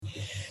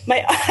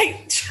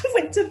I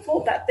went to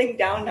pull that thing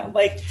down. And I'm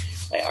like,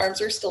 my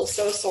arms are still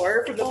so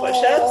sore from the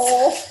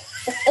push-ups.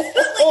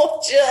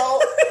 Oh,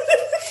 Jill.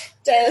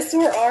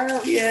 Dinosaur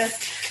arm. Yeah.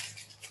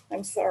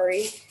 I'm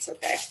sorry. It's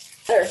okay.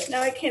 There.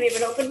 Now I can't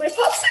even open my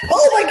popsicle.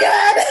 Oh my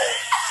God.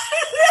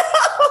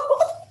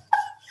 No.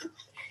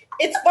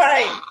 It's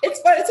fine. It's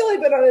fine. It's only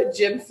been on a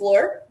gym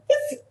floor.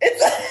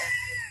 It's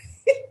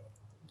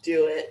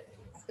do it.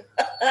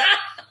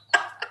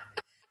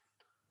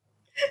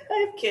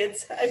 I have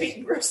kids. I've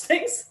eaten gross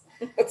things.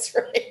 That's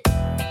right.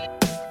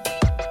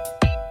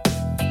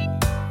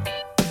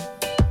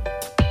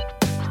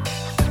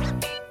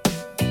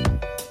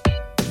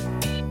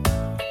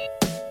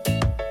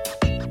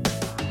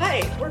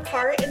 Hi, we're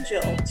Cara and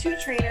Jill, two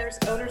trainers,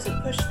 owners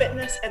of Push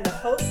Fitness, and the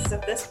hosts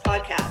of this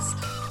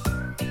podcast.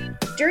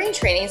 During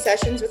training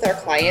sessions with our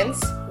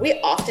clients,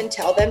 we often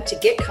tell them to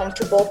get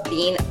comfortable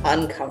being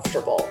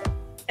uncomfortable.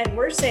 And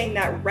we're saying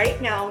that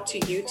right now to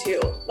you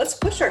too. Let's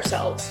push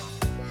ourselves.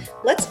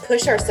 Let's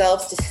push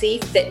ourselves to see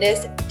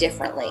fitness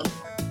differently.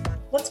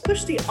 Let's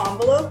push the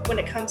envelope when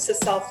it comes to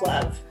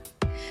self-love.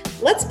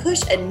 Let's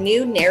push a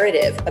new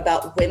narrative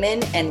about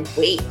women and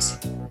weight.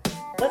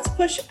 Let's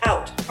push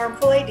out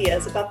harmful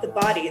ideas about the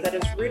body that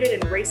is rooted in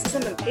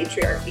racism and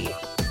patriarchy.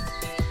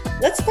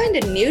 Let's find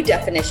a new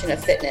definition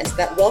of fitness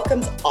that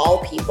welcomes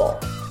all people.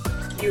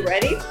 You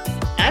ready?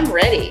 I'm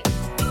ready.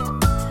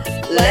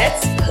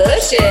 Let's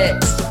push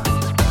it.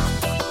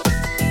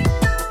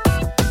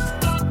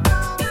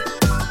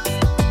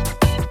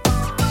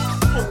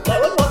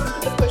 Hello and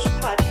welcome to the Push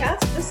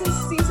Podcast. This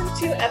is season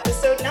 2,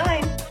 episode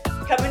 9,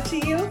 coming to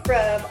you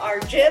from our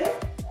gym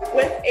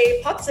with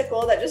a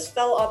popsicle that just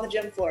fell on the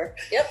gym floor.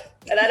 Yep.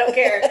 And I don't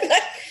care.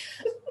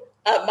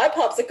 My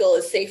popsicle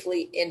is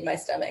safely in my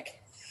stomach.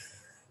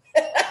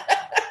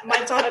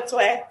 Mine's on its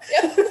way.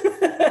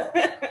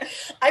 Yep.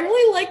 I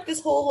really like this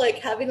whole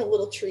having a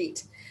little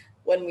treat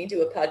when we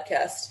do a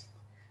podcast.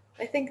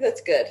 I think that's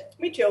good.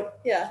 Me too.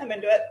 Yeah. I'm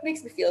into it.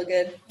 Makes me feel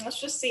good.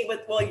 Let's just see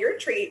your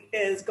treat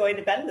is going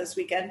to Bend this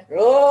weekend.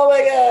 Oh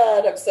my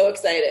God. I'm so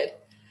excited.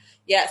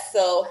 Yes.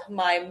 So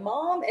my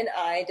mom and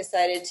I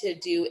decided to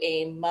do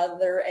a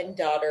mother and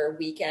daughter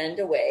weekend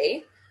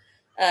away.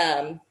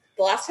 The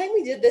last time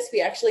we did this,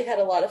 we actually had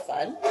a lot of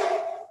fun.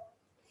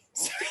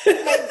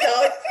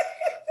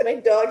 My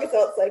dog is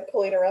outside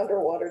pulling around her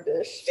water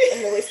dish.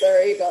 I'm really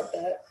sorry about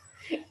that.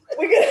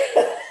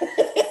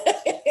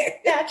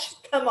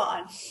 Come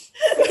on.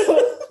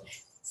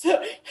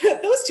 So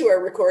those two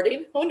are recording.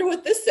 I wonder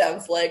what this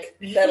sounds like.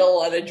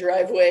 Metal on a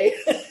driveway.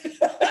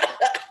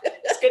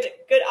 That's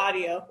good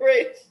audio.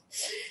 Right.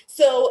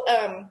 So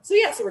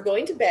we're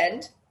going to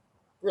Bend.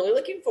 Really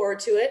looking forward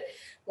to it.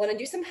 Want to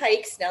do some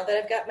hikes now that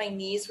I've got my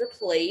knees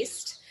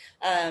replaced.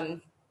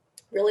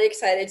 Really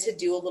excited to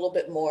do a little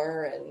bit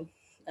more, and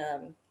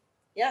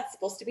it's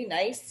supposed to be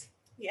nice.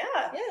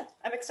 Yeah. Yeah.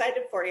 I'm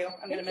excited for you.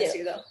 I'm going to miss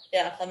you though.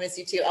 Yeah, I'll miss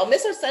you too. I'll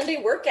miss our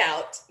Sunday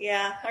workout.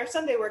 Yeah, our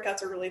Sunday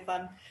workouts are really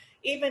fun,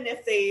 even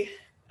if they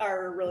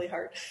are really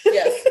hard.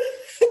 Yes.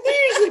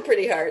 They're usually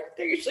pretty hard.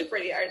 They're usually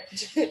pretty hard.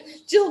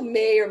 Jill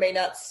may or may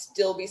not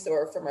still be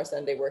sore from our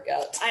Sunday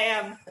workout.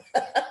 I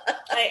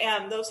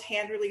am. Those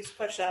hand release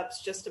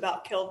push-ups just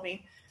about killed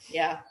me.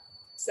 Yeah.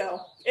 So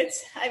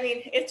it's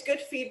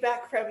good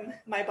feedback from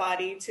my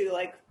body to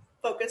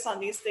focus on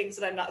these things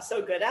that I'm not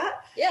so good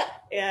at. Yeah.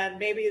 And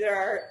maybe there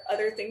are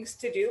other things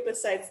to do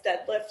besides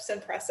deadlifts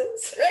and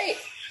presses.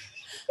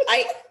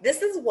 Right.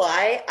 This is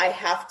why I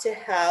have to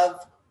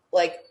have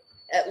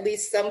at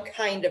least some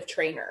kind of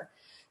trainer.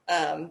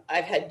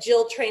 I've had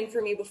Jill train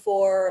for me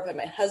before. I've had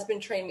my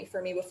husband train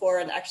for me before.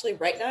 And actually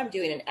right now I'm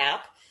doing an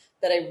app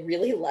that I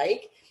really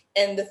like.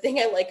 And the thing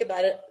I like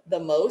about it the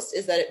most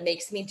is that it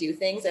makes me do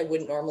things I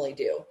wouldn't normally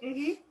do.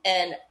 Mm-hmm.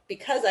 And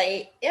because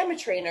I am a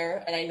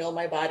trainer and I know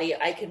my body,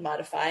 I can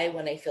modify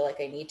when I feel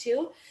like I need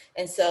to.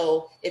 And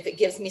so if it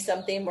gives me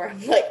something where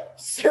I'm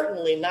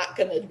certainly not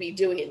going to be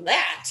doing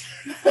that,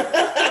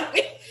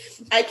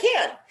 I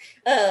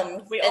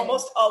can. We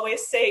almost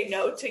always say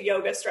no to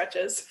yoga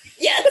stretches.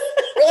 Yes.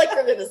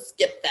 We're going to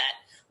skip that.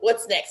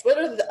 What's next? What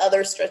are the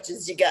other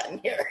stretches you got in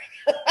here?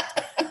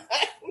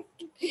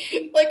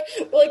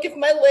 If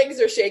my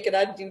legs are shaking,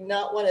 I do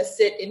not want to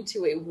sit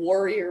into a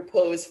warrior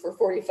pose for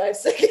 45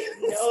 seconds.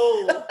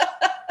 No,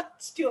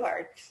 it's too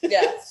hard.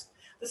 Yeah.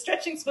 The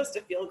stretching's supposed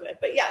to feel good,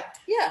 but yeah.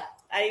 Yeah.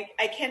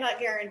 I cannot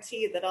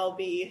guarantee that I'll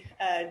be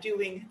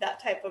doing that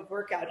type of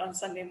workout on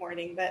Sunday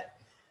morning, but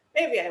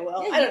maybe I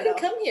will. Yeah, I don't know. You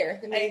can come here.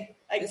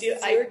 This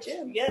is your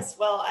gym. Yes.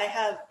 Well, I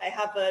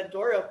have a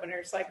door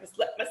opener, so I can just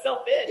let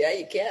myself in. Yeah,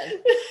 you can.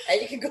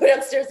 And you can go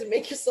downstairs and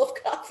make yourself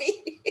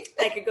coffee.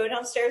 I could go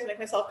downstairs and make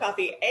myself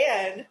coffee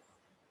and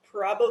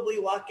probably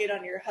walk in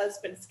on your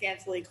husband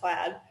scantily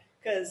clad,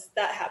 because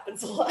that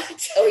happens a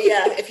lot. Oh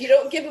yeah. If you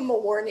don't give him a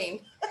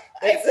warning,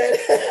 that's it.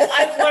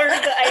 I've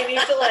learned that I need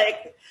to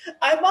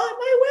I'm on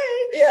my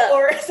way. Yeah.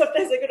 Or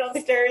sometimes I go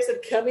downstairs and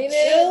coming in.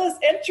 Jill is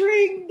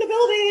entering the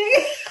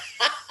building.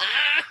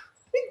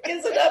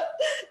 Gives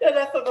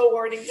enough of a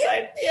warning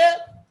sign. Yeah.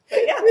 But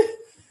yeah.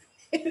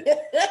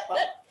 Well,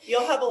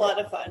 you'll have a lot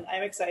of fun.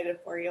 I'm excited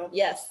for you.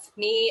 Yes,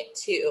 me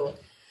too.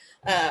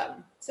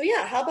 So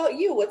yeah, how about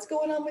you? What's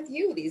going on with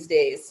you these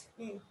days?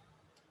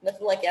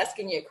 Nothing like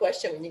asking you a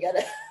question when you got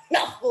a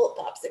mouthful of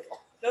popsicle.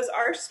 Those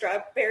are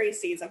strawberry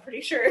seeds, I'm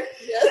pretty sure.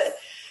 Yes.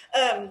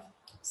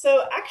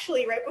 So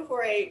actually, right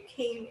before I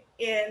came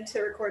in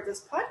to record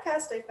this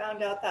podcast, I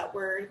found out that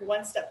we're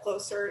one step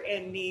closer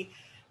in the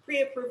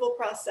pre-approval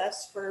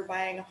process for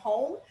buying a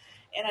home.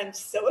 And I'm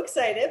so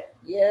excited.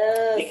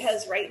 Yes.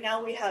 Because right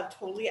now we have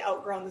totally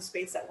outgrown the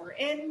space that we're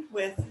in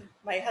with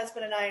my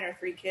husband and I and our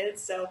 3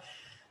 kids. So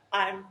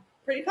I'm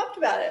pretty pumped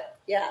about it.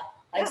 Yeah,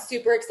 I'm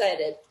super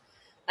excited.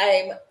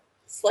 I'm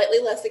slightly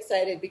less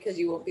excited because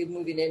you won't be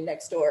moving in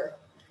next door.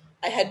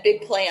 I had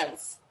big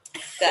plans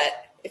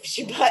that if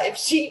she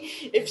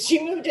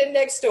moved in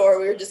next door,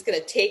 we were just going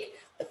to take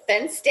the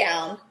fence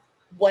down,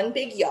 one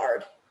big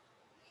yard,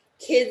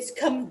 kids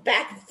come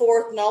back and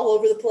forth and all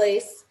over the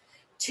place,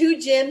 2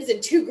 gyms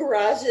and 2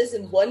 garages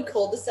and 1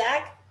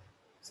 cul-de-sac.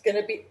 It's going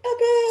to be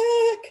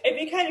epic. It'd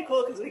be kind of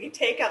cool because we could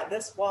take out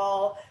this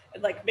wall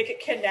and like make it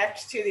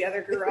connect to the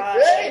other garage.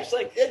 Right.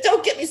 Like,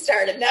 don't get me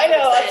started. Now I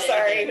know. I'm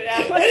sorry.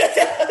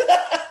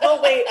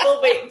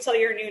 We'll wait until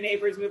your new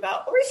neighbors move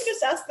out, or you can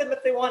just ask them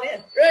if they want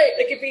in. Right.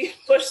 They could be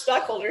Push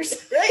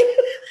stockholders. Right.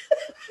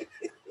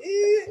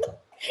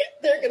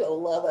 They're gonna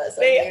love us.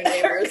 They our new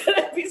neighbors are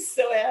gonna be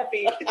so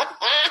happy.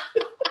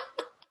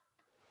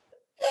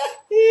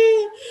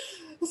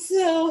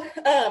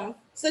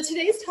 So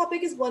today's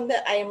topic is one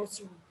that I am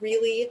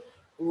really,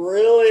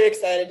 really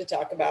excited to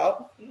talk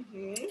about.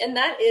 Mm-hmm. And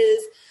that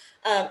is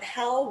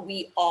how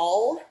we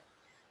all,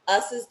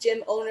 us as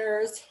gym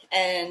owners,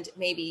 and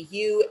maybe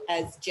you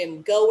as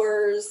gym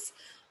goers,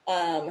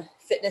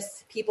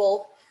 fitness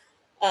people,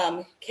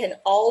 can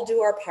all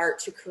do our part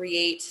to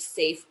create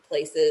safe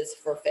places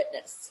for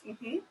fitness.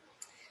 Mm-hmm.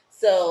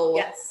 So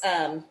yes.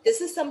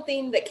 This is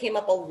something that came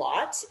up a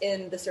lot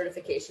in the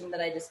certification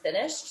that I just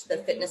finished, the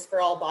Fitness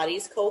for All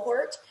Bodies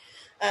cohort.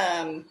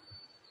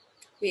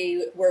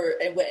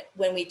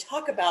 When we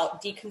talk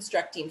about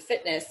deconstructing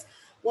fitness,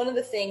 one of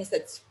the things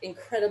that's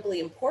incredibly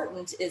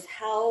important is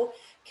how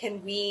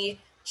can we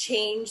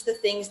change the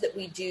things that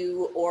we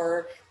do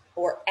or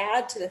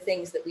add to the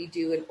things that we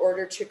do in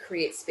order to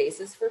create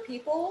spaces for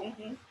people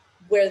mm-hmm.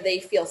 where they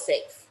feel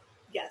safe.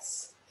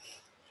 Yes.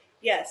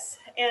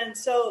 And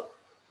so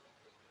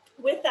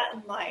with that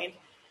in mind,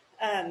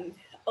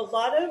 a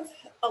lot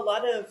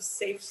of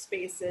safe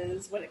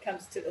spaces when it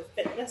comes to the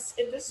fitness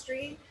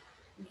industry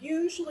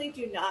usually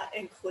do not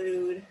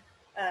include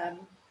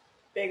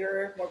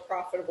bigger, more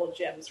profitable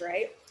gyms,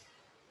 right?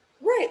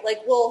 Right.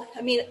 Like, well,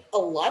 I mean, a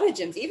lot of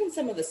gyms, even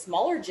some of the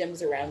smaller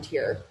gyms around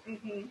here.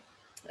 Mm-hmm.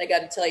 I got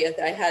to tell you,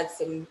 I had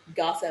some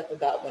gossip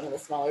about one of the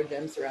smaller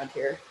gyms around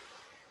here.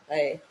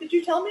 Did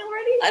you tell me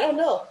already? I don't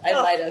know. I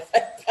might have.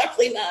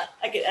 Probably not.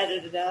 I could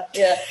edit it out.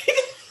 Yeah.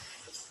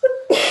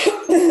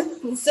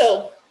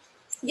 So,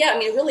 yeah, I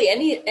mean, really,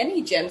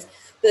 any gyms.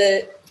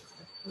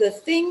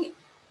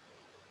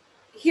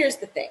 Here's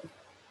the thing,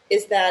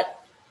 is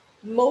that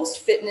most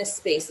fitness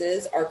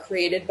spaces are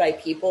created by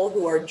people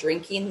who are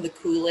drinking the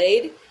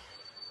Kool-Aid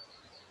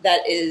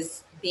that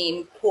is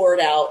being poured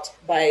out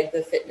by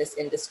the fitness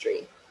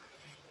industry.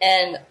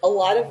 And a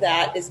lot of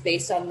that is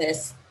based on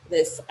this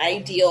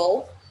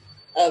ideal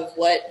of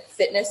what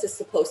fitness is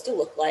supposed to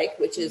look like,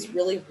 which is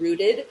really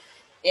rooted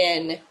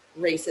in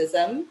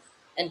racism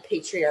and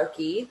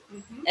patriarchy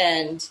mm-hmm.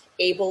 and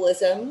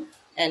ableism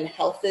and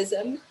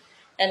healthism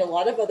and a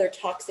lot of other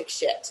toxic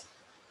shit.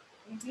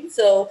 Mm-hmm.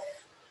 So,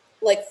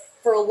 like,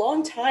 for a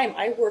long time,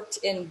 I worked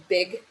in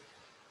big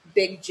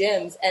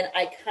gyms, and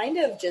I kind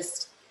of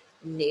just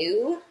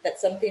knew that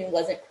something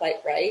wasn't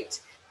quite right,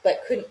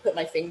 but couldn't put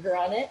my finger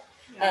on it.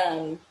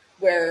 Yeah.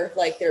 Where,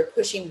 like, they're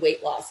pushing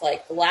weight loss.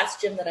 Like, the last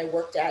gym that I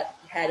worked at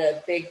had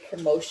a big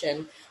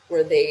promotion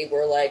where they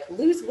were like,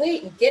 lose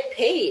weight and get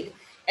paid.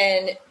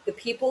 And the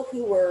people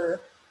who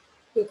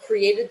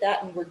created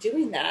that and were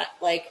doing that,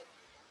 like,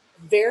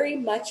 very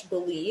much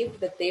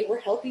believed that they were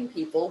helping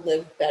people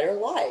live better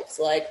lives.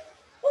 Like,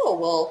 oh,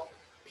 well,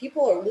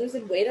 people are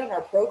losing weight on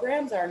our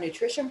programs, our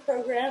nutrition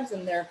programs,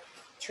 and they're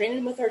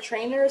training with our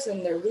trainers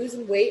and they're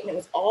losing weight. And it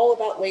was all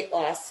about weight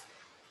loss.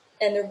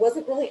 And there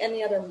wasn't really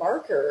any other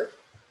marker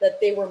that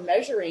they were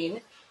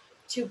measuring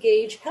to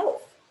gauge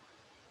health.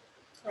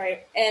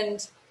 Right.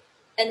 And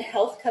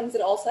health comes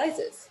at all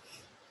sizes.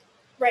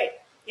 Right.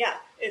 Yeah.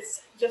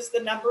 It's just the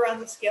number on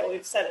the scale.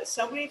 We've said it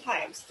so many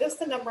times. Just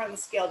the number on the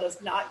scale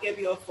does not give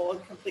you a full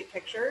and complete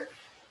picture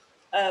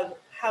of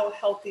how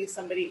healthy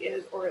somebody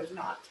is or is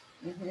not.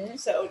 Mm-hmm.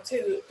 So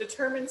to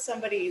determine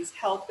somebody's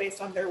health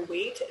based on their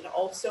weight and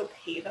also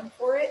pay them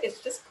for it is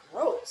just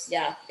gross.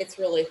 Yeah, it's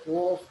really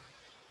cool.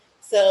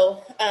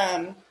 So,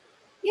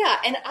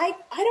 yeah, and I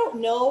don't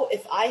know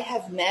if I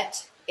have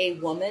met a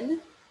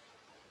woman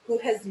who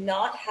has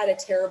not had a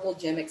terrible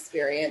gym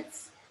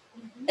experience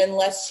mm-hmm.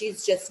 unless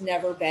she's just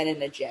never been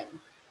in a gym.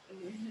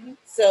 Mm-hmm.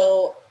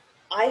 So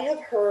I have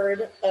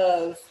heard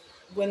of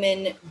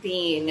women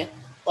being,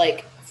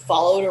 like,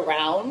 followed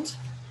around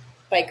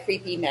by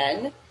creepy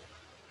men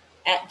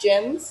at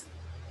gyms.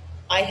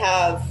 I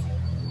have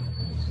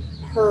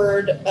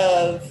heard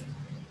of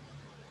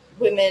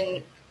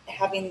women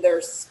having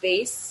their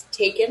space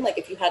taken, like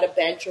if you had a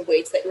bench or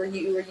weights that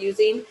you were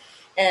using,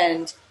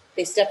 and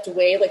they stepped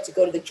away, like to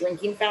go to the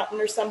drinking fountain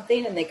or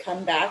something, and they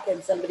come back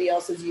and somebody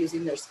else is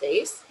using their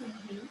space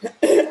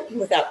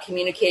without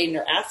communicating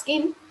or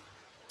asking.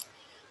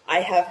 I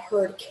have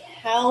heard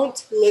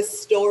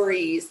countless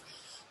stories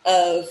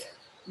of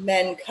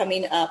men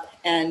coming up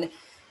and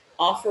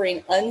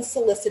offering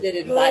unsolicited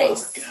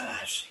advice. Oh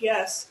gosh,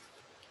 yes.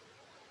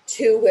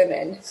 To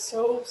women.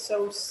 So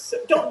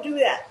don't do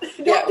that.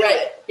 Don't Yeah, do right.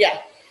 it.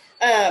 Yeah.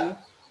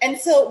 And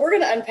so we're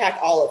going to unpack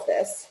all of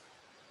this,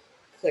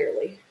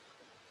 clearly.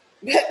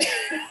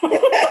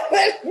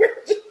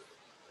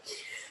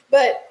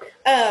 But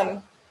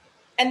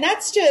and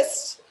that's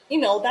just,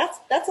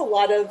 that's a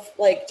lot of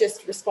like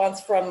just response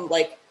from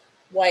like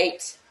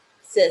white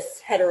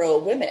cis hetero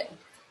women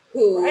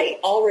who Right.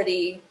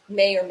 already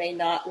may or may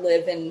not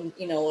live in,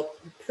 a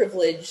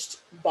privileged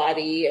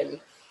body. And,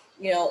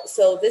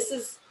 so this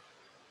is,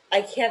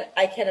 I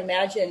can't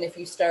imagine if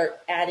you start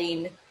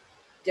adding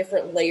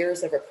different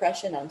layers of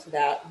oppression onto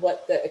that,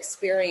 what the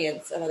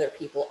experience of other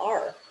people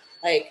are.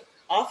 Like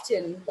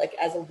often, like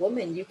as a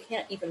woman, you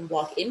can't even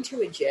walk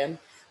into a gym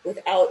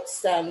without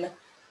some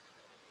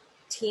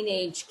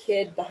teenage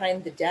kid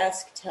behind the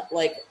desk,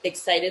 like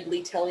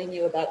excitedly telling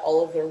you about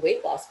all of their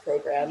weight loss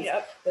programs.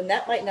 Yep. When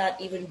that might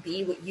not even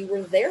be what you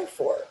were there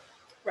for.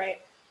 Right.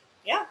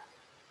 Yeah.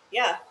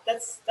 Yeah.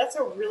 That's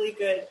a really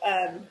good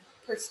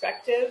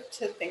perspective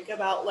to think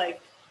about,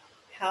 like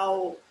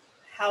how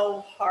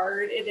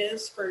hard it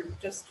is for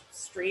just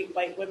straight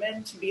white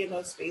women to be in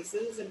those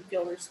spaces and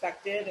feel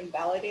respected and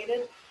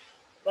validated.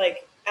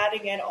 Like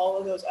adding in all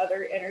of those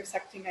other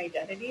intersecting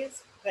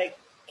identities, like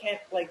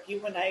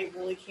you and I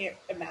really can't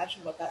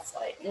imagine what that's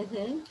like.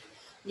 Mm-hmm.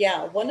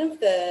 Yeah, one of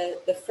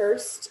the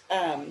first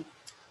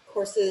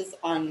courses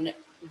on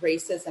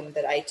racism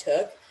that I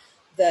took,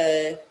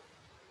 the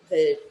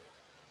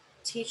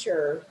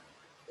teacher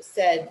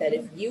said that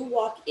if you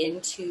walk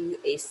into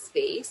a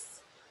space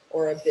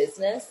or a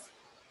business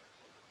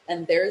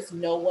and there's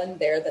no one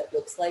there that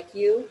looks like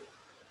you,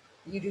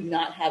 you do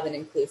not have an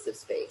inclusive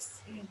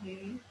space.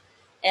 Mm-hmm.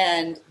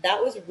 And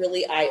that was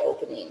really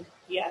eye-opening.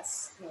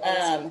 Yes.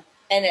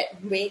 And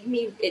it made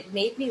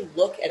me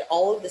look at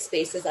all of the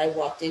spaces I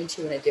walked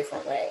into in a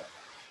different way.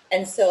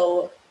 And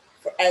so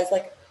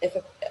if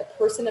a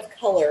person of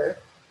color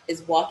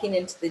is walking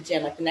into the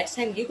gym, like the next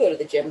time you go to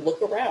the gym,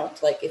 look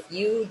around. Like if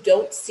you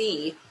don't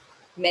see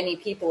many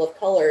people of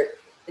color,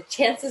 the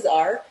chances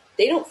are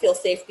they don't feel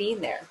safe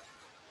being there.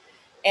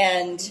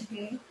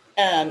 And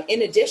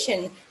in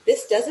addition,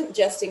 this doesn't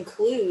just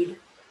include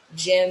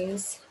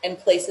gyms and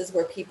places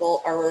where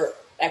people are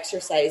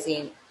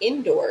exercising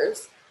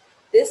indoors.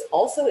 This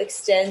also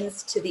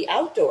extends to the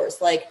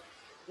outdoors. Like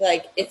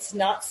it's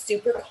not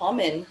super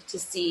common to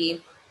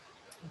see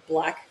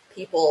Black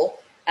people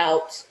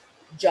out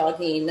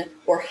jogging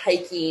or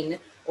hiking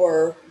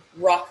or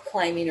rock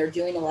climbing or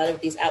doing a lot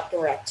of these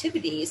outdoor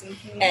activities.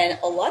 Mm-hmm. And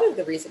a lot of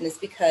the reason is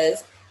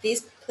because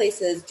these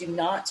places do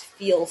not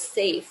feel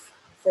safe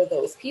for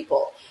those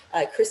people.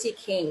 Chrissy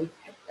King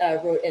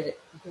wrote a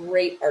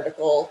great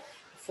article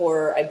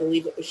for, I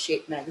believe it was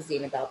Shape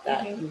magazine about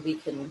that.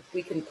 Mm-hmm. And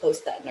we can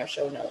post that in our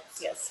show notes.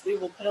 Yes, we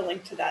will put a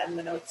link to that in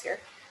the notes here.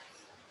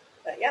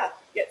 But yeah.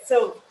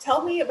 So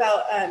tell me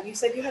about, you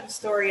said you had a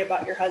story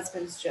about your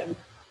husband's gym.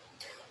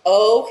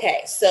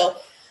 Okay, so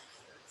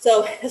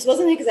this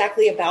wasn't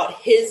exactly about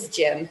his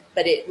gym,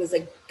 but it was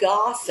a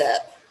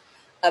gossip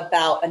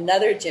about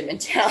another gym in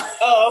town.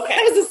 Oh, okay.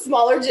 It was a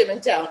smaller gym in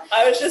town.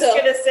 I was just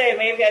going to say,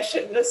 maybe I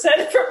shouldn't have said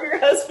it from your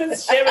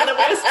husband's gym, and then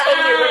we just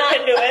totally looked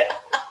into it.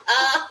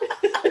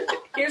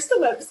 Here's the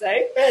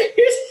website. Right.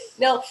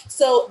 No,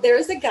 so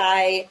there's a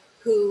guy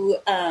who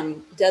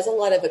does a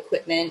lot of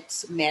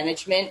equipment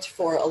management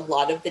for a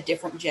lot of the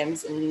different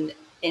gyms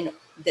in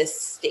this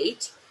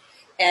state.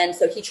 And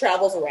so he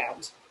travels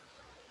around.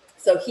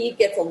 So he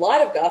gets a lot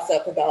of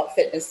gossip about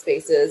fitness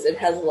spaces and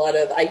has a lot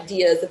of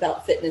ideas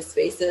about fitness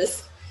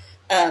spaces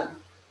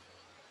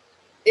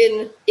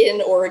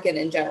in Oregon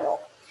in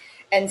general.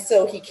 And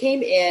so he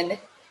came in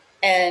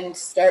and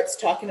starts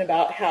talking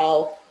about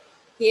how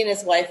he and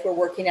his wife were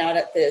working out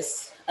at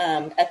this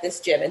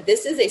gym. And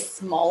this is a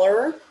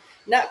smaller,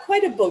 not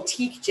quite a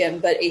boutique gym,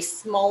 but a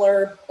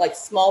smaller, like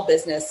small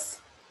business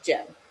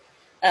gym,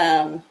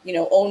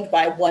 owned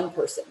by one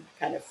person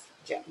kind of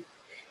gym.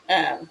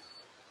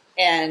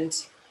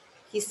 And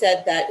he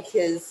said that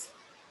his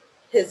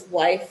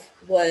wife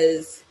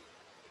was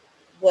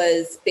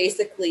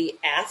basically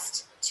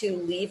asked to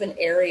leave an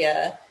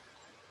area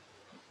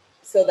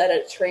so that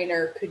a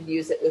trainer could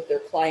use it with their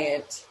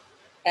client,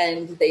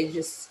 and they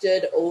just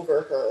stood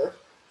over her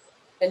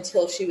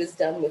until she was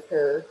done with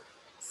her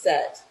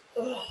set.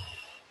 Ugh.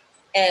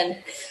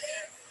 And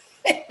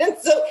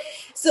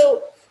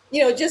so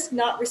just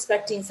not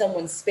respecting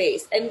someone's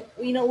space. And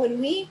when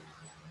we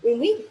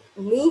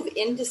move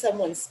into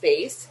someone's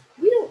space,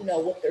 we don't know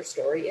what their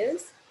story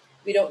is.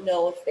 We don't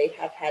know if they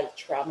have had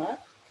trauma.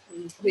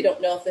 We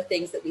don't know if the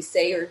things that we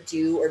say or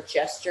do or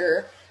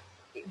gesture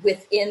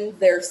within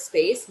their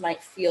space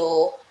might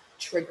feel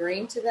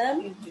triggering to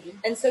them. Mm-hmm.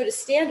 And so to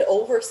stand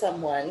over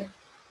someone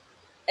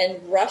and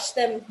rush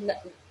them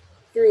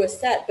through a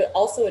set, but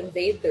also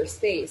invade their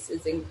space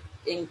is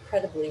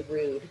incredibly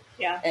rude.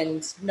 Yeah.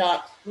 And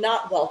not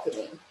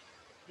welcoming.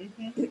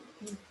 Mm-hmm.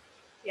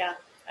 Yeah,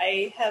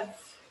 I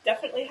have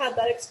definitely had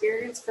that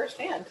experience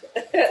firsthand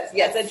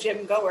Yes. as a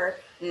gym goer.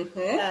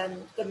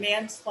 Mm-hmm. The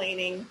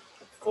mansplaining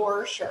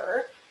for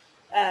sure.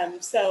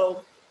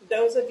 So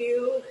those of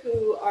you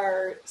who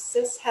are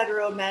cis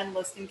hetero men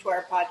listening to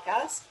our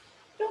podcast,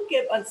 don't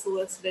give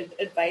unsolicited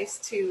advice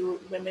to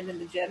women in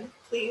the gym,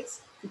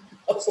 please.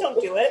 Just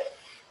don't do it.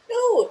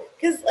 No,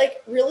 because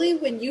like really,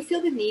 when you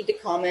feel the need to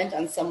comment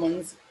on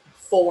someone's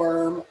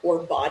form or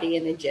body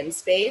in a gym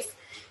space,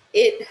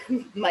 it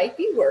might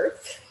be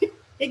worth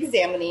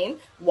examining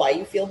why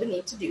you feel the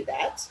need to do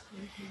that.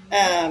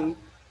 And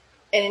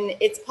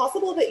it's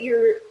possible that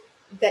you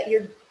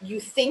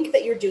think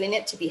that you're doing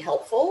it to be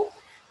helpful,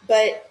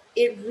 but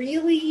it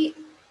really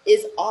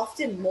is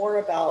often more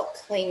about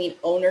claiming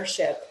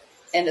ownership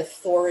and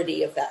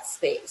authority of that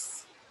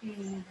space.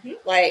 Mm-hmm.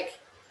 Like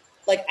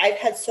I've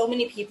had so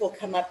many people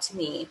come up to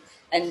me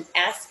and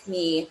ask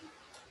me,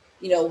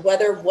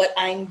 whether what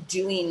I'm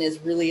doing is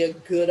really a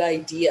good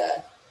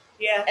idea.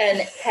 Yeah. And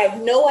have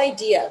no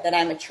idea that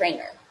I'm a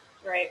trainer.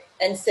 Right.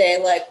 And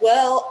say like,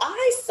 well,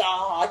 I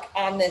saw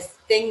on this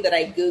thing that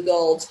I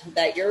Googled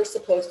that you're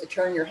supposed to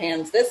turn your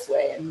hands this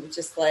way. And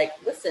just like,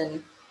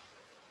 listen,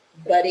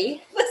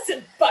 buddy.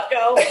 Listen,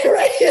 bucko.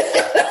 Right.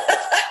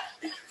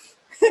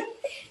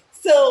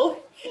 So,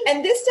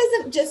 and this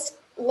doesn't just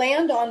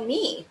land on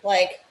me.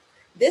 Like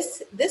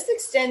this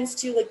extends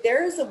to like,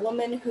 there is a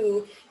woman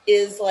who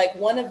is like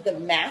one of the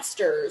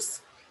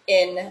masters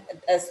in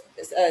a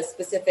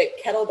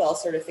specific kettlebell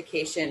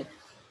certification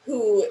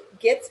who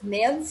gets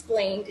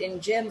mansplained in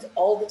gyms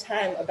all the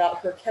time about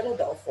her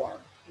kettlebell form.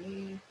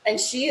 And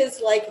she is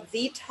like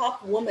the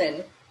top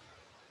woman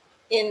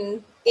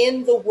in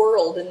the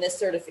world in this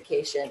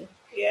certification.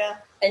 Yeah.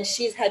 And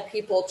she's had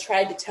people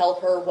try to tell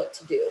her what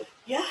to do.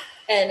 Yeah.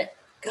 And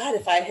God,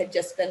 if I had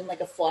just been like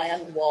a fly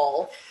on the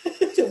wall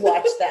to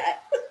watch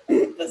that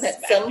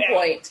at some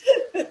point,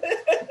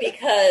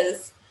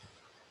 because,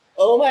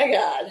 oh my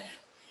God.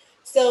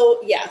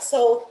 So, yeah.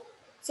 So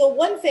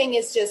one thing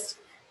is just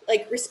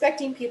like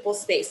respecting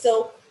people's space.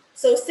 So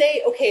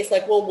say, okay, it's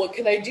like, well, what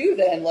can I do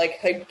then? Like,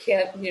 I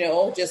can't,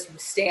 just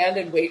stand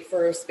and wait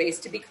for a space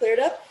to be cleared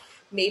up.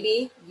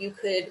 Maybe you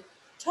could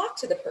talk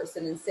to the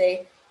person and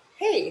say,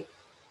 hey,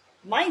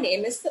 my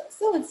name is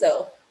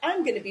so-and-so.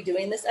 I'm going to be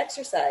doing this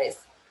exercise.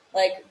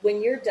 Like,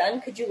 when you're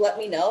done, could you let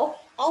me know?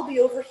 I'll be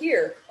over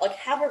here. Like,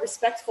 have a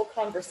respectful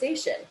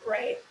conversation.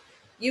 Right.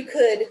 You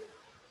could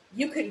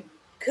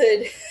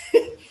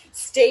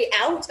stay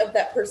out of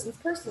that person's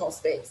personal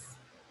space.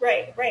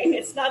 Right.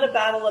 It's not a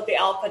battle of the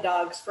alpha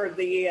dogs for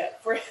the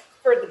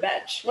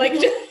bench. Like,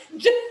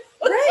 just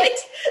right.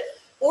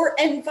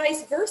 And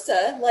vice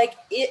versa, like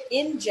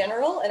in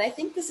general. And I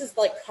think this is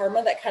like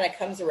karma that kind of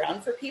comes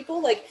around for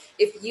people. Like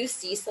if you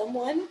see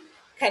someone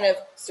kind of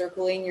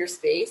circling your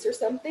space or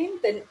something,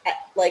 then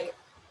like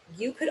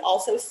you could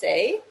also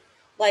say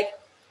like,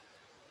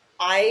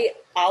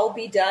 I'll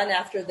be done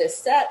after this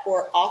set,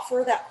 or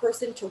offer that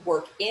person to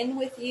work in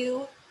with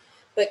you,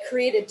 but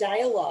create a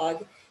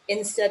dialogue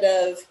instead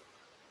of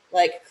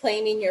like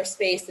claiming your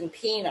space and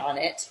peeing on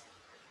it,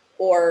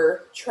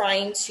 or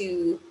trying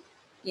to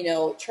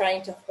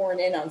horn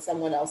in on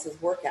someone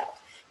else's workout,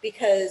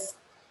 because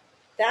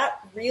that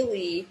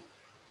really,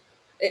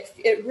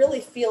 it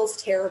really feels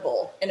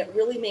terrible and it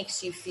really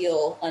makes you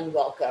feel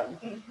unwelcome.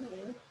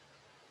 Mm-hmm.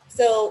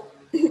 So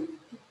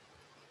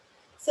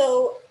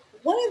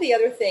one of the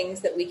other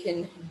things that we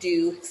can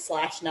do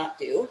 / not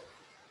do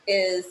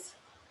is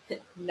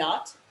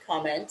not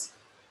comment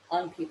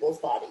on people's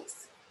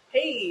bodies.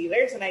 Hey,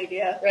 there's an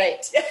idea.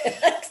 Right.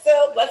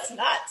 So let's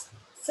not.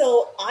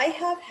 So I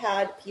have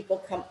had people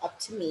come up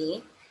to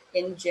me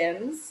in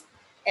gyms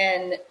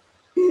and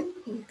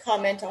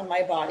comment on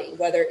my body,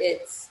 whether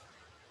it's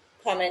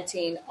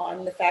commenting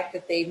on the fact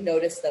that they've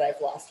noticed that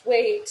I've lost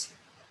weight,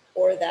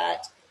 or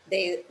that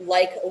they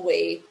like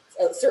a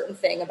certain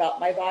thing about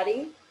my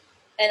body.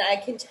 And I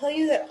can tell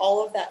you that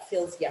all of that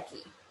feels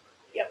yucky.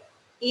 Yep.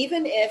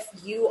 Even if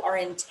you are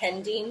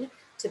intending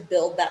to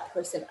build that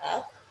person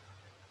up,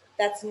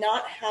 that's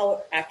not how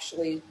it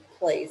actually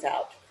plays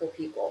out for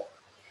people.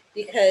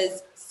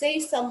 Because say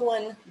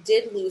someone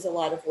did lose a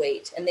lot of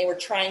weight and they were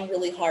trying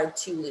really hard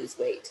to lose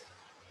weight.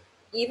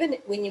 Even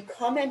when you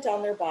comment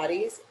on their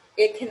bodies,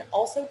 it can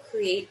also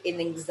create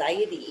an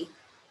anxiety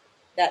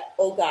that,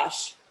 oh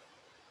gosh,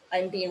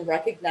 I'm being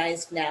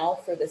recognized now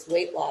for this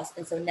weight loss,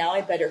 and so now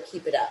I better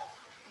keep it up.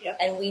 Yep.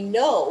 And we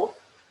know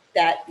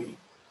that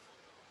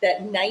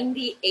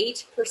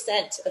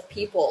 98% of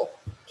people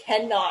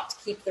cannot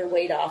keep their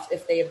weight off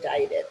if they have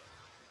dieted.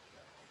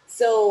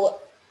 So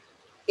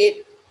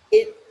it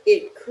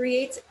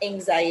creates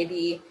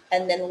anxiety,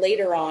 and then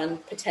later on,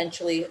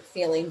 potentially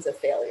feelings of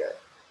failure.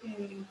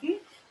 Mm-hmm.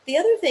 the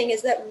other thing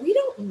is that we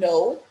don't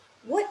know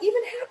what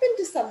even happened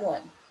to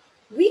someone.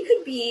 We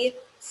could be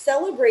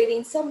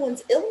celebrating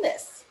someone's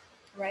illness.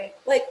 Right.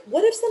 Like,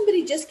 what if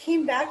somebody just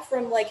came back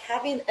from like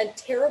having a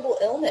terrible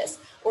illness,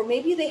 or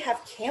maybe they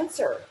have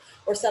cancer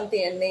or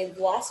something and they've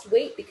lost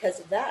weight because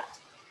of that?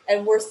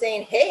 And we're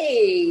saying,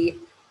 hey,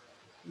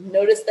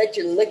 notice that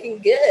you're looking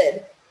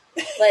good.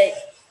 Like,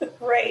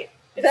 right.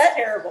 It's that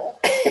terrible.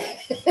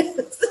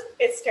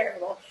 It's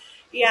terrible.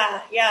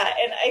 Yeah.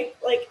 And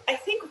I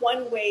think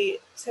one way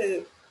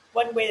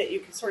that you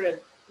can sort of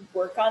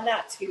work on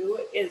that too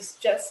is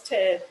just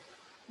to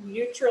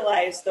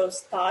neutralize those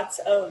thoughts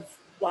of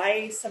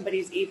why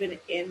somebody's even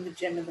in the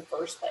gym in the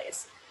first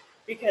place.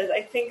 Because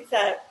I think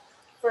that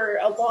for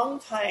a long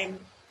time,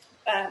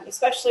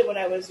 especially when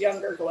I was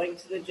younger going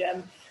to the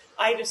gym,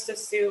 I just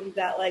assumed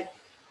that like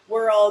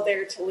we're all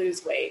there to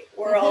lose weight.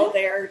 We're all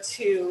there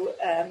to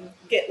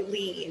get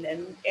lean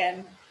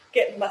and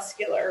get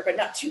muscular, but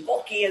not too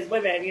bulky as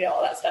women,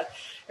 all that stuff.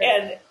 Right.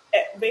 And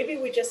maybe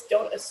we just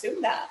don't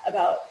assume that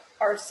about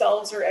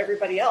ourselves or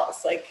everybody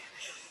else. Like,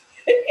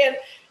 and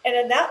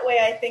in that way,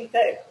 I think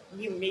that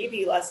you may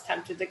be less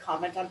tempted to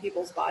comment on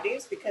people's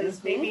bodies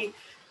because maybe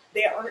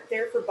they aren't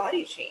there for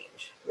body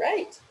change.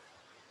 Right.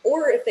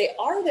 Or if they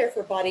are there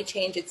for body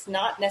change, it's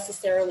not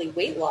necessarily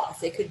weight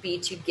loss. It could be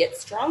to get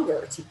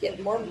stronger, to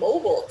get more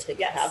mobile, to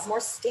have more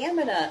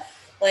stamina.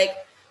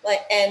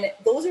 And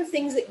those are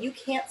things that you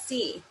can't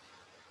see.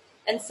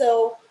 And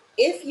so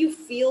if you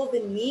feel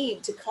the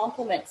need to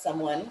compliment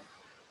someone,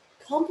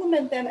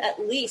 compliment them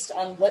at least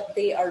on what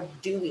they are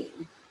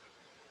doing.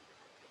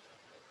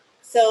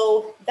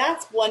 So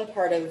that's one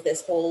part of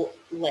this whole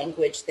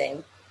language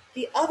thing.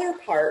 The other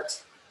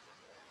part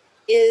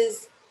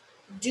is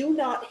do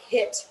not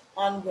hit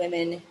on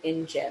women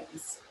in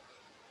gyms,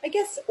 I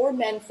guess, or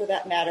men for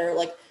that matter.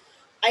 Like,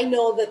 I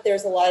know that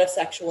there's a lot of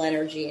sexual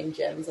energy in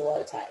gyms a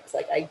lot of times.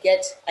 Like, I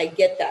get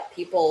that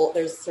people,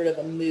 there's sort of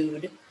a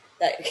mood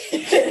that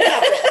can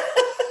happen,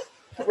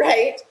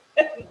 right?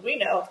 We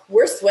know.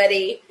 We're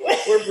sweaty,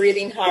 we're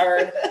breathing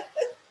hard.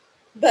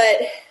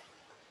 But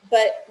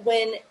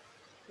when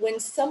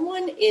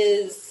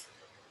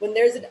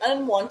there's an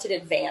unwanted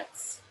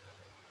advance,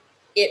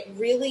 it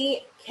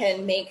really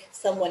can make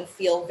someone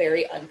feel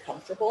very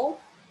uncomfortable.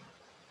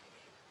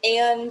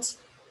 And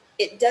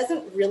it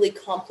doesn't really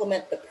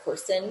compliment the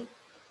person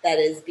that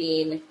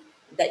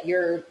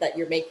you're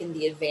making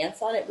the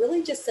advance on. It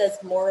really just says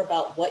more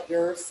about what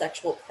your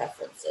sexual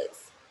preference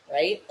is,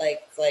 right?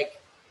 Like, it's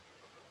like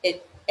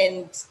it,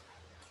 and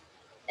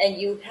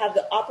you have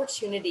the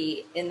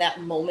opportunity in that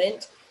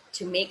moment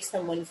to make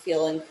someone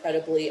feel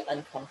incredibly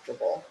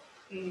uncomfortable.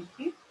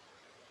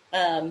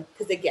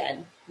 Because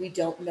again, we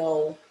don't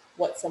know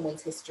what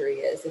someone's history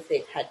is, if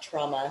they've had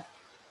trauma,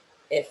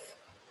 if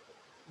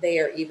they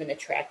are even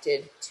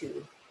attracted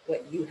to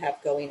what you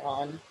have going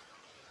on.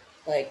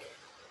 Like,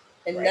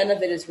 and right. None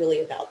of it is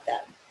really about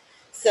them.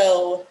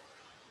 So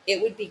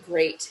it would be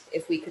great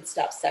if we could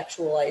stop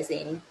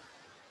sexualizing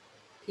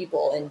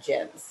people in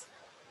gyms.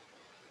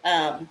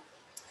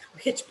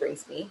 Which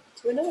brings me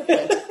to another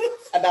point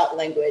about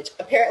language.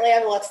 Apparently I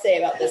have a lot to say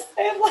about this.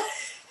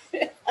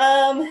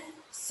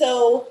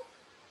 So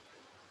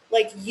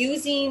like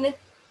using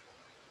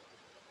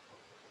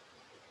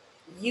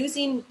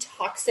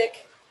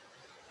toxic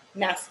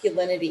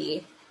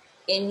masculinity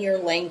in your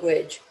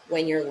language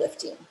when you're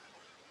lifting.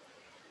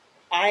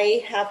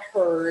 I have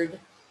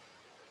heard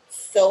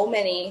so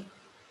many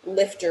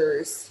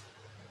lifters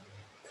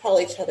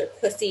call each other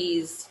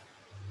pussies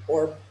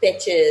or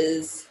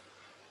bitches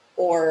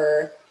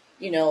or,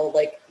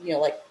 like,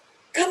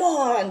 come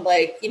on,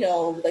 like, you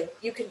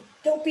can,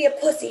 don't be a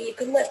pussy, you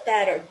can lift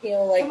that, or,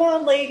 like, come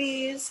on,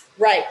 ladies.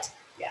 Right.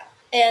 Yeah.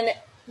 And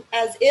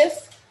as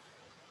if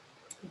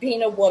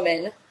being a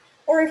woman,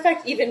 or in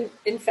fact,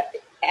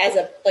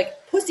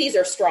 pussies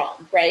are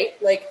strong,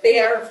 right? Like they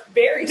are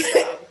very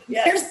strong.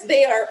 Yes.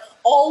 They are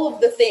all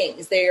of the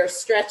things. They are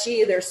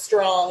stretchy, they're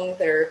strong,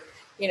 they're,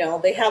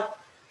 they have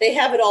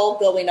it all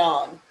going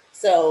on.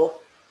 So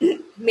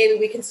maybe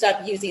we can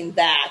stop using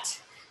that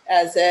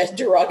as a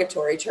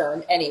derogatory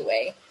term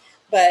anyway.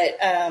 But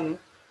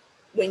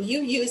when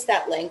you use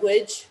that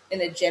language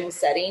in a gym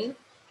setting,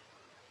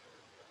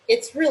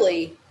 it's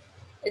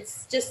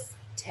just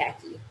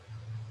tacky.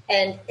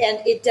 And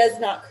it does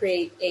not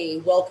create a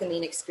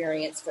welcoming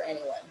experience for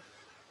anyone.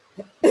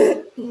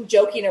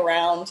 Joking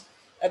around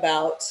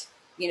about,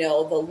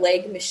 the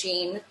leg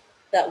machine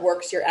that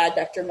works your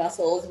adductor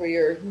muscles where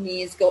your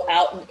knees go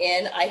out and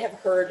in. I have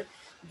heard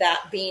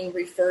that being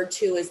referred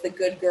to as the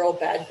good girl,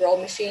 bad girl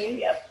machine,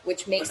 yep.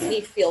 Which makes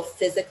me feel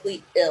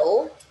physically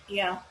ill.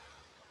 Yeah.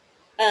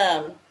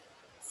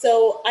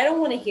 So I don't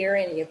want to hear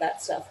any of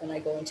that stuff when I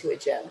go into a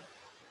gym.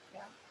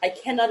 Yeah. I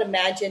cannot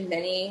imagine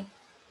many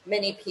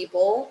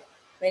people,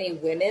 many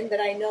women that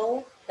I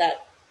know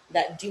that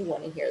do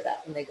want to hear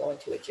that when they go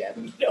into a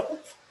gym.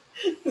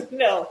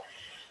 No.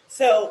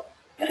 So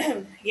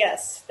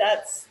yes,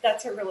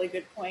 that's a really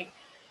good point.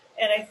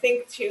 And I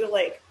think too,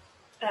 like,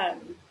 I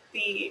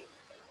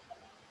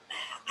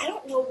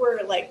don't know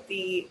where like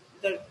the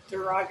the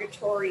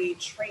derogatory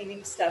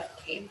training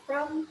stuff came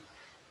from.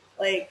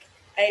 Like,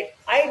 I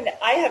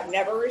have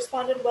never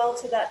responded well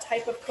to that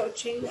type of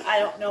coaching. I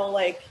don't know,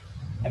 like,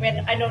 I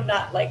mean, I know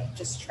not like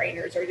just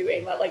trainers are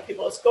doing that, like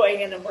people just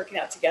going in and working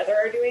out together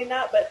are doing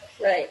that, but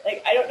right.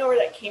 Like, I don't know where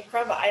that came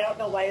from, but I don't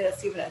know why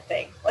that's even a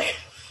thing. Like,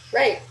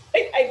 right.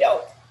 like, I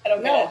don't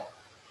get it.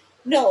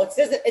 No,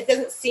 it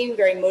doesn't seem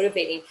very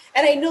motivating.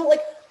 And I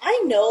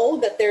know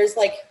that there's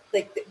like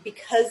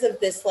because of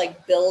this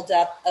like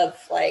buildup of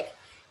like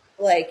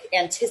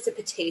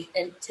anticipation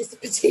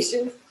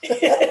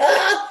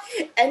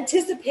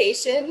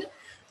anticipation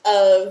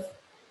of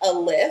a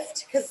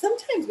lift, because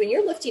sometimes when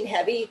you're lifting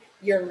heavy,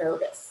 you're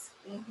nervous.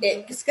 Mm-hmm.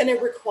 It's going to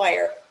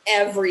require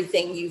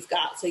everything you've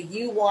got. So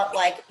you want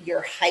like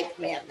your hype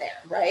man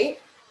there, right?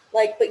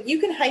 Like, but you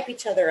can hype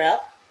each other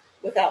up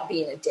without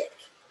being a dick,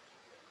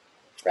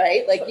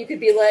 right? Like you could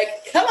be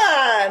like, come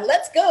on,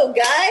 let's go,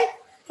 guy.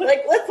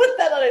 Like, let's put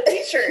that on a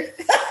t-shirt.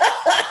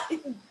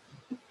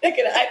 I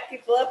can hype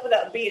people up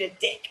without being a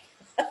dick.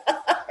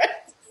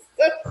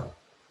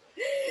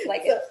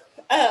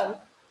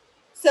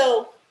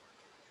 So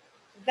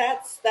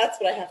that's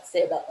what I have to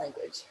say about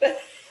language.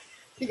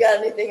 You got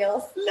anything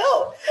else?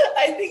 No,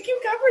 I think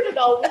you covered it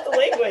all with the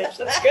language.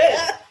 That's good.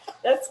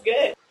 That's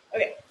good.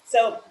 Okay,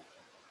 so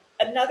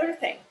another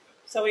thing.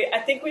 So I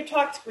think we've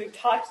talked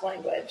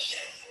language.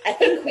 I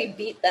think we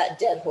beat that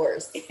dead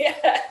horse.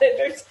 Yeah,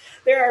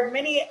 there are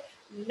many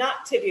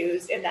not to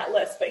do's in that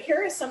list, but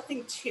here is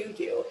something to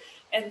do,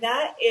 and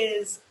that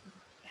is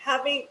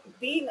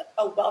being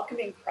a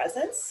welcoming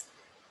presence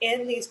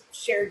in these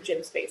shared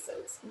gym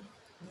spaces.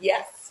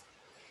 Yes.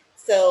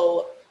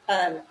 So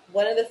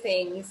one of the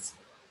things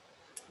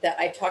that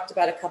I talked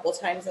about a couple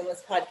times on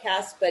this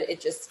podcast, but it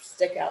just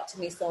stuck out to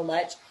me so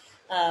much.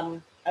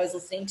 I was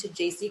listening to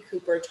JC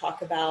Cooper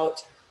talk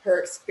about her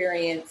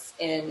experience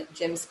in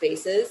gym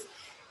spaces,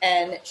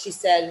 and she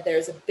said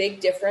there's a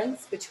big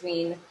difference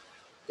between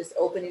just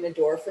opening a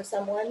door for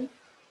someone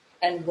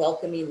and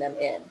welcoming them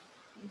in.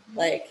 Mm-hmm.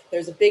 Like,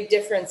 there's a big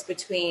difference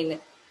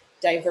between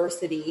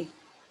diversity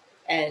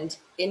and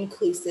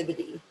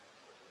inclusivity,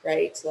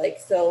 right? Like,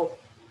 so,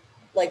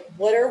 like,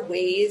 what are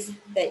ways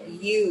that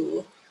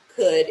you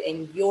could,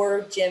 in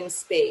your gym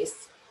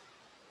space,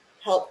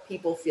 help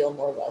people feel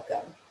more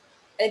welcome?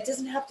 And it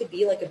doesn't have to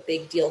be like a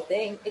big deal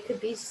thing. It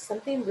could be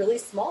something really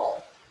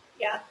small.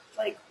 Yeah,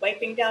 like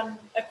wiping down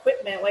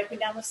equipment, wiping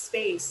down the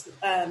space,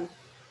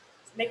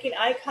 making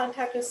eye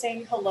contact and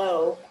saying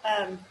hello.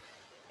 And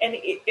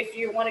if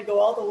you want to go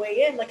all the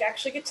way in, like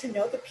actually get to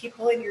know the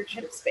people in your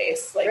gym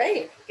space. Like,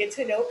 right. Get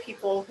to know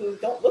people who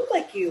don't look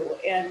like you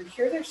and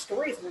hear their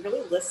stories and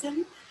really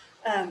listen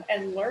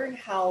and learn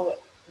how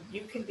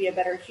you can be a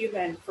better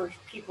human for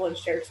people in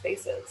shared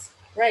spaces.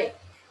 Right.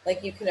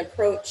 Like you can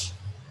approach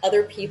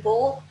other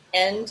people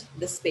and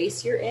the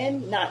space you're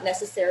in, not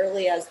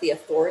necessarily as the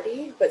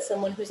authority, but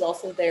someone who's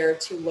also there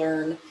to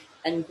learn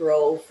and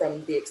grow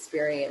from the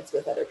experience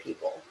with other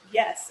people.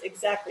 Yes,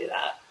 exactly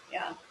that.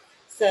 Yeah.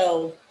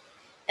 So,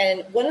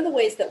 and one of the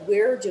ways that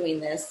we're doing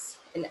this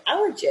in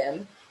our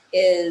gym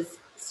is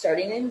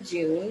starting in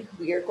June,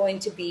 we are going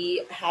to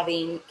be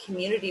having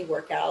community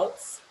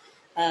workouts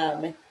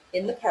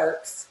in the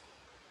parks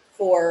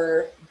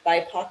for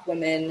BIPOC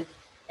women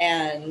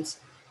and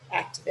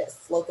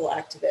activists, local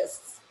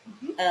activists,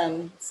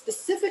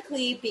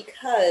 specifically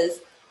because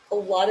a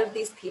lot of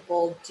these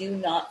people do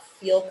not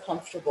feel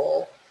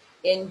comfortable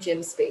in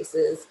gym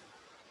spaces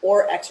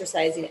or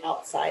exercising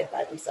outside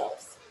by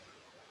themselves.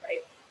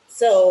 Right.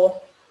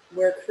 So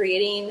we're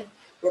partnering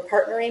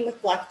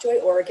with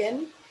Blackjoy,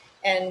 Oregon,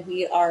 and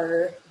we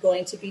are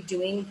going to be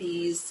doing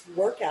these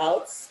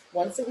workouts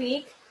once a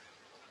week,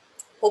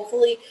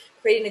 hopefully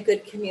creating a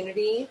good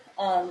community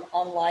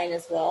online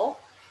as well.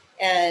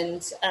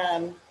 And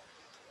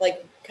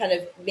like kind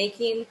of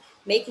making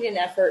an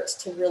effort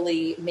to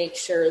really make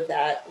sure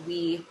that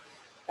we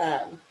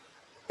are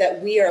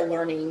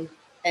learning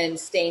and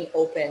staying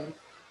open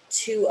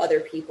to other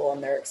people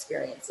and their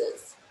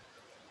experiences.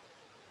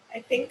 I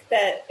think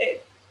that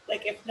if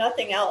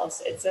nothing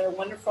else, it's a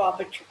wonderful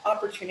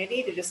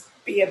opportunity to just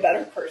be a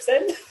better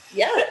person.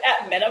 Yeah,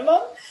 at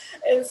minimum.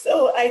 And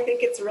so I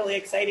think it's really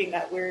exciting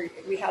that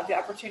we have the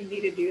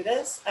opportunity to do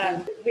this.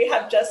 We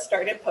have just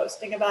started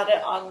posting about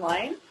it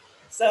online.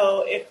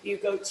 So if you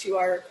go to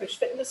our Push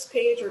Fitness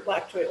page or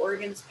Blackjoy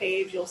Oregon's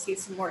page, you'll see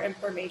some more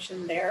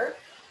information there.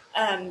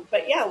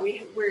 But yeah,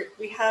 we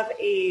have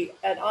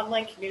an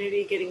online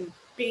community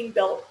being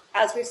built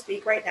as we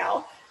speak right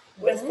now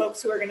with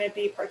folks who are going to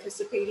be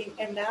participating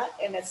in that.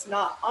 And it's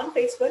not on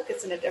Facebook;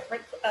 it's in a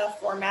different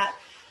format.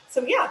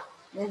 So yeah,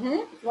 if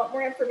you want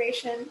more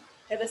information,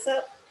 hit us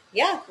up.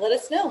 Yeah, let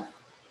us know.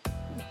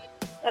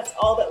 That's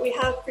all that we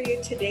have for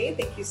you today.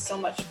 Thank you so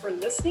much for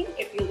listening.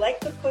 If you like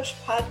the Push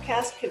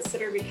podcast,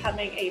 consider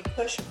becoming a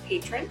Push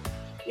patron.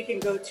 You can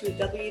go to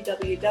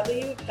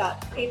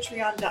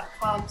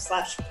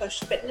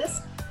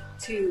www.patreon.com/pushfitness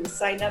to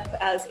sign up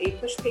as a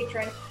Push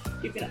patron.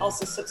 You can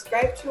also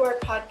subscribe to our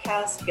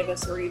podcast, give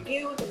us a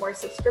review. The more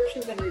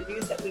subscriptions and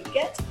reviews that we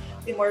get,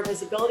 the more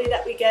visibility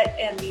that we get,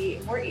 and the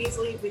more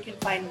easily we can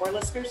find more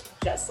listeners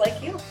just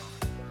like you.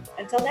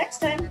 Until next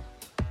time,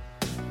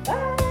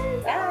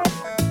 bye. Bye.